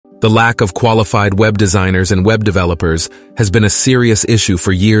The lack of qualified web designers and web developers has been a serious issue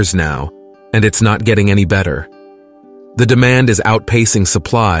for years now, and it's not getting any better. The demand is outpacing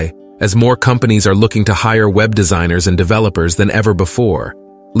supply as more companies are looking to hire web designers and developers than ever before,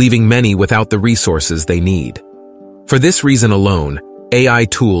 leaving many without the resources they need. For this reason alone, AI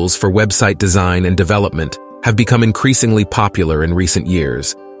tools for website design and development have become increasingly popular in recent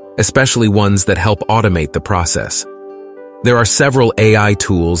years, especially ones that help automate the process. There are several AI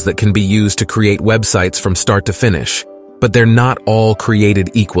tools that can be used to create websites from start to finish, but they're not all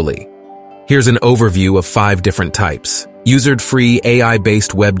created equally. Here's an overview of 5 different types. User-free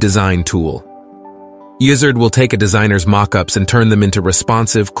AI-based web design tool. User will take a designer's mockups and turn them into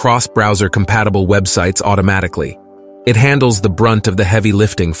responsive, cross-browser compatible websites automatically. It handles the brunt of the heavy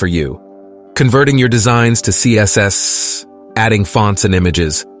lifting for you, converting your designs to CSS, adding fonts and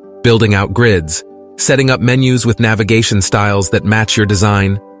images, building out grids, setting up menus with navigation styles that match your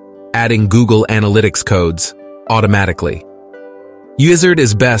design, adding Google Analytics codes automatically. User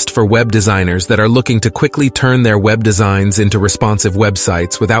is best for web designers that are looking to quickly turn their web designs into responsive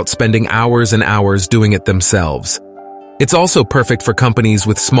websites without spending hours and hours doing it themselves. It's also perfect for companies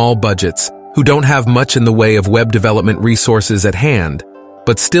with small budgets who don't have much in the way of web development resources at hand,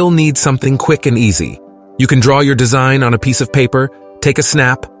 but still need something quick and easy. You can draw your design on a piece of paper, take a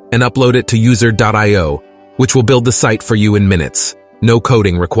snap, and upload it to user.io, which will build the site for you in minutes. No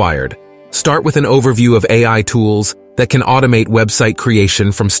coding required. Start with an overview of AI tools that can automate website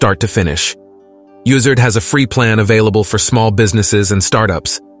creation from start to finish. User has a free plan available for small businesses and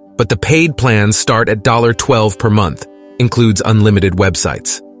startups, but the paid plans start at $12 per month, includes unlimited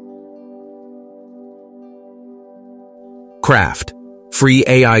websites. Craft, free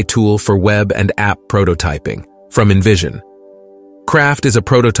AI tool for web and app prototyping, from Envision. Craft is a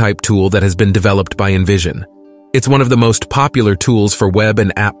prototype tool that has been developed by Envision. It's one of the most popular tools for web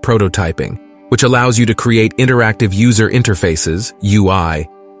and app prototyping, which allows you to create interactive user interfaces, UI,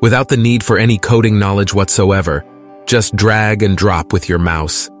 without the need for any coding knowledge whatsoever. Just drag and drop with your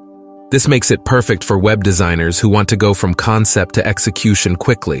mouse. This makes it perfect for web designers who want to go from concept to execution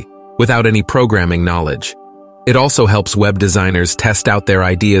quickly, without any programming knowledge. It also helps web designers test out their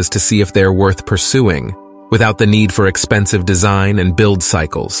ideas to see if they're worth pursuing, without the need for expensive design and build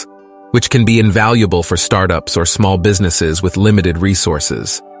cycles, which can be invaluable for startups or small businesses with limited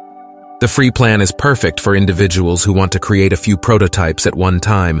resources. The free plan is perfect for individuals who want to create a few prototypes at one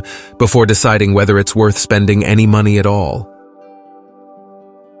time before deciding whether it's worth spending any money at all.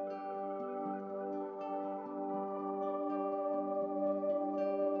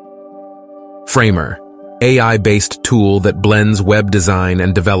 Framer, AI-based tool that blends web design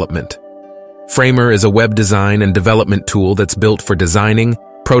and development. Framer is a web design and development tool that's built for designing,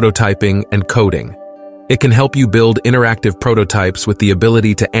 prototyping, and coding. It can help you build interactive prototypes with the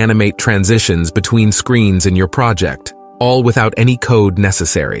ability to animate transitions between screens in your project, all without any code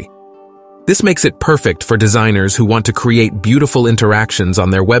necessary. This makes it perfect for designers who want to create beautiful interactions on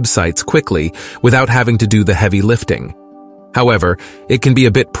their websites quickly without having to do the heavy lifting. However, it can be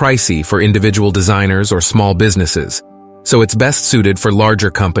a bit pricey for individual designers or small businesses, so it's best suited for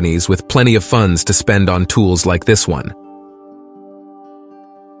larger companies with plenty of funds to spend on tools like this one.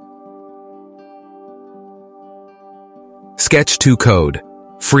 Sketch to Code,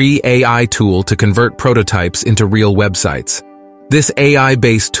 free AI tool to convert prototypes into real websites. This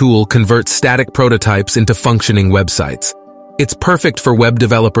AI-based tool converts static prototypes into functioning websites. It's perfect for web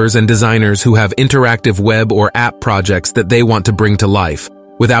developers and designers who have interactive web or app projects that they want to bring to life,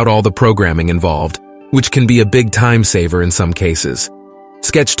 without all the programming involved, which can be a big time saver in some cases.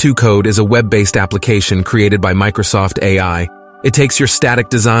 Sketch to Code is a web-based application created by Microsoft AI. It takes your static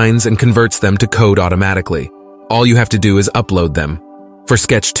designs and converts them to code automatically. All you have to do is upload them. For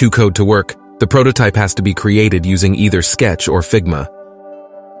Sketch to Code to work, the prototype has to be created using either Sketch or Figma.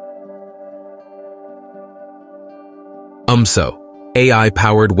 UMSO,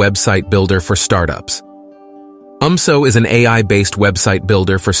 AI-powered website builder for startups. UMSO is an AI-based website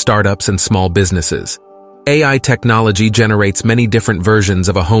builder for startups and small businesses. AI technology generates many different versions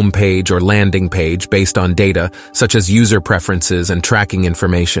of a home page or landing page based on data such as user preferences and tracking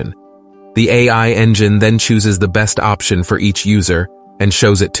information. The AI engine then chooses the best option for each user and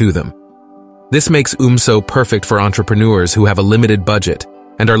shows it to them. This makes UMSO perfect for entrepreneurs who have a limited budget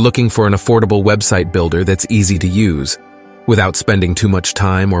and are looking for an affordable website builder that's easy to use, without spending too much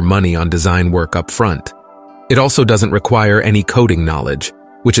time or money on design work up front. It also doesn't require any coding knowledge,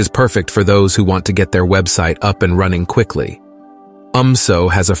 which is perfect for those who want to get their website up and running quickly.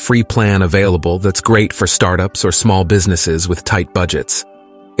 UMSO has a free plan available that's great for startups or small businesses with tight budgets.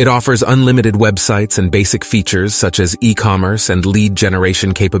 It offers unlimited websites and basic features such as e-commerce and lead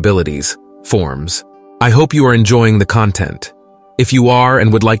generation capabilities, forms. I hope you are enjoying the content. If you are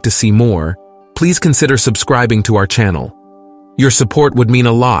and would like to see more, please consider subscribing to our channel. Your support would mean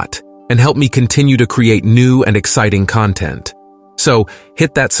a lot and help me continue to create new and exciting content. So,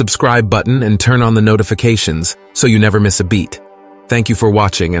 hit that subscribe button and turn on the notifications so you never miss a beat. Thank you for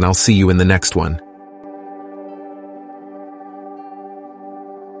watching, and I'll see you in the next one.